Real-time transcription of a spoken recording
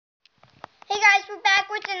guys, we're back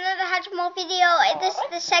with another Hatchimal video. This is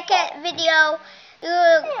the second video.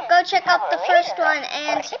 Go check out the first one,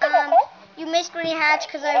 and you missed when he hatched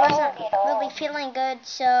because I wasn't really feeling good.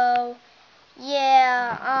 So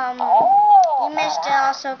yeah, you missed it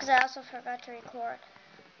also because I also forgot to record.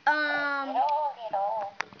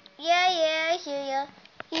 Yeah, I hear ya.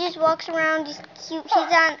 He just walks around. He's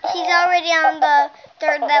already on the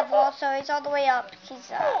 3rd level, so he's all the way up.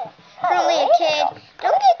 He's currently a kid.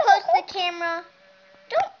 Don't get close to the camera.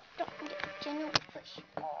 Don't push.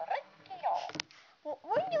 Where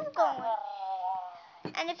are you going?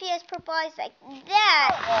 And if he has purple eyes like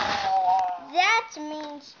that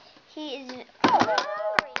means he is hungry.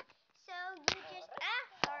 So you just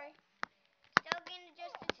sorry. Still getting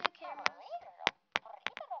adjusted to the camera.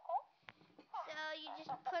 So you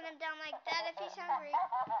just put him down like that if he's hungry.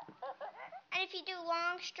 And if you do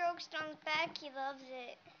long strokes down the back, he loves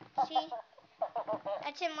it. See?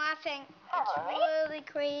 That's him laughing. It's really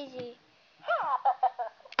crazy.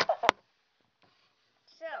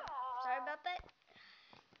 So, sorry about that.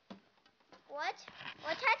 What?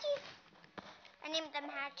 What's Hatchy? I named them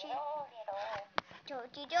Hatchy.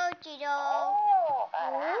 Do-de-do-de-do.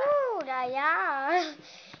 Ooh, yeah.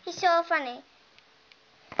 He's so funny.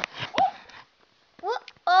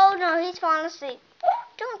 What? Oh no, he's falling asleep.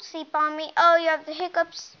 Don't sleep on me. Oh, you have the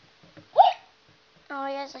hiccups. Oh,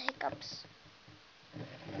 he has the hiccups.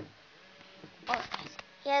 Oh,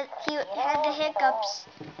 he had the hiccups.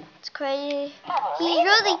 It's crazy. He's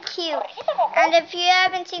really cute. And if you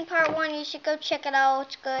haven't seen part 1, you should go check it out.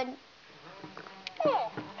 It's good.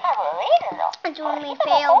 It's when we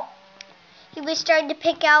failed. He was starting to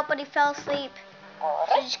pick out, but he fell asleep.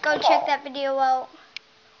 So just go check that video out.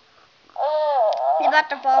 He's about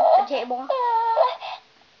to fall off the table.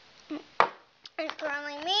 It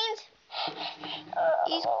currently means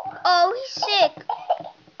he's sick.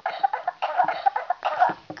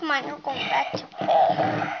 Come on, you're going back to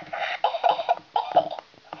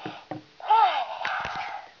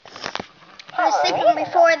I was sleeping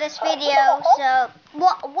before this video, so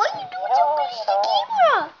what are you doing so close to the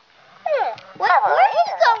camera? Where are you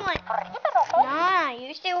going? Nah,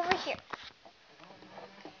 you stay over here.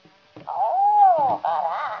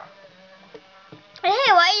 Hey,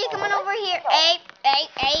 why are you coming over here? Hey.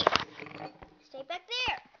 Stay back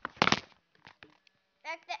there.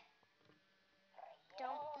 Back there.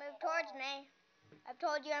 Don't move towards me. I've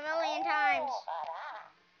told you a million times.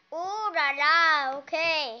 Ooh la la,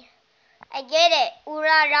 okay. I get it. Ooh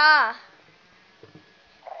la la.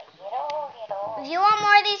 If you want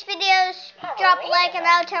more of these videos, drop a like and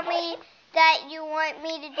that'll tell me that you want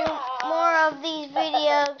me to do more of these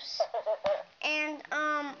videos. And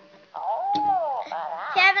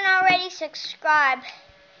if you haven't already, subscribe.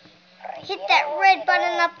 Hit that red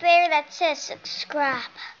button up there that says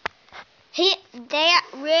subscribe. Hit that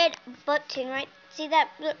red button, right? See that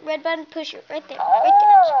red button? Push it right there.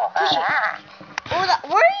 Push it.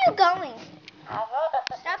 Where are you going?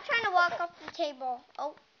 Stop trying to walk off the table.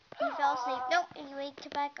 Oh, he fell asleep. Nope, he wait to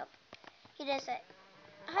back up. He does it.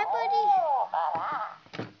 Hi,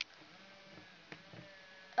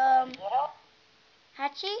 buddy.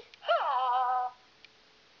 Hatchy?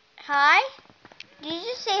 Hi? Did you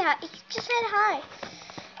just say hi? He just said hi.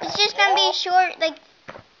 It's just gonna be short, like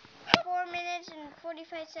 4 minutes and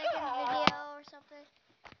 45 seconds video or something.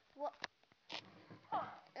 What?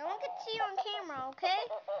 No one can see you on camera, okay?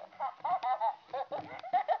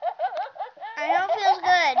 I know it feels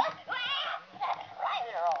good.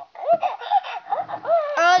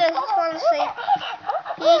 Oh, no, he's falling asleep.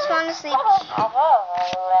 He's falling asleep.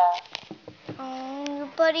 Oh,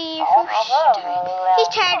 buddy, you're so tired. He's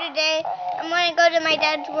tired today. I'm going to go to my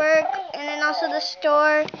dad's work and then also the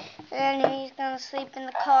store. And he's going to sleep in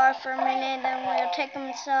the car for a minute. Then we'll take him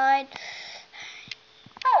inside.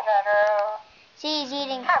 See, he's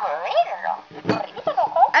eating. I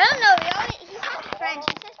don't know. He's not French.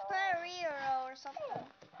 He says Perriero or something.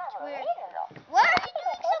 It's weird. What are you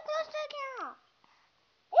doing so close to the camera?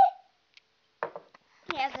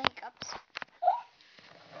 He has the hiccups.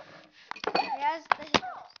 He has the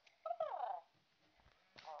hiccups.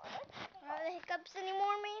 Don't have the hiccups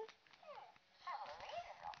anymore, man?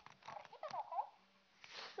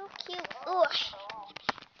 So cute. Ugh.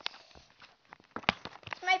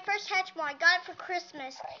 It's my first Hatchimal. I got it for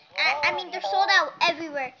Christmas. I mean, they're sold out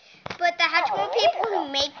everywhere. But the Hatchimal people who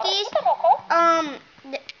make these,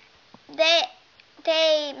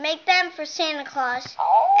 they make them for Santa Claus.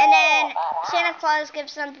 And then Santa Claus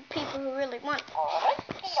gives them to people who really want them.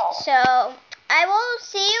 So, I will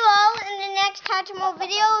see you all in the next Hatchimal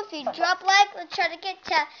video. If you drop a like, let's try to get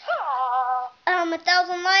to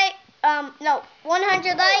 1,000 likes.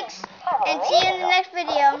 100 likes, and see you in the next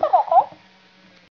video.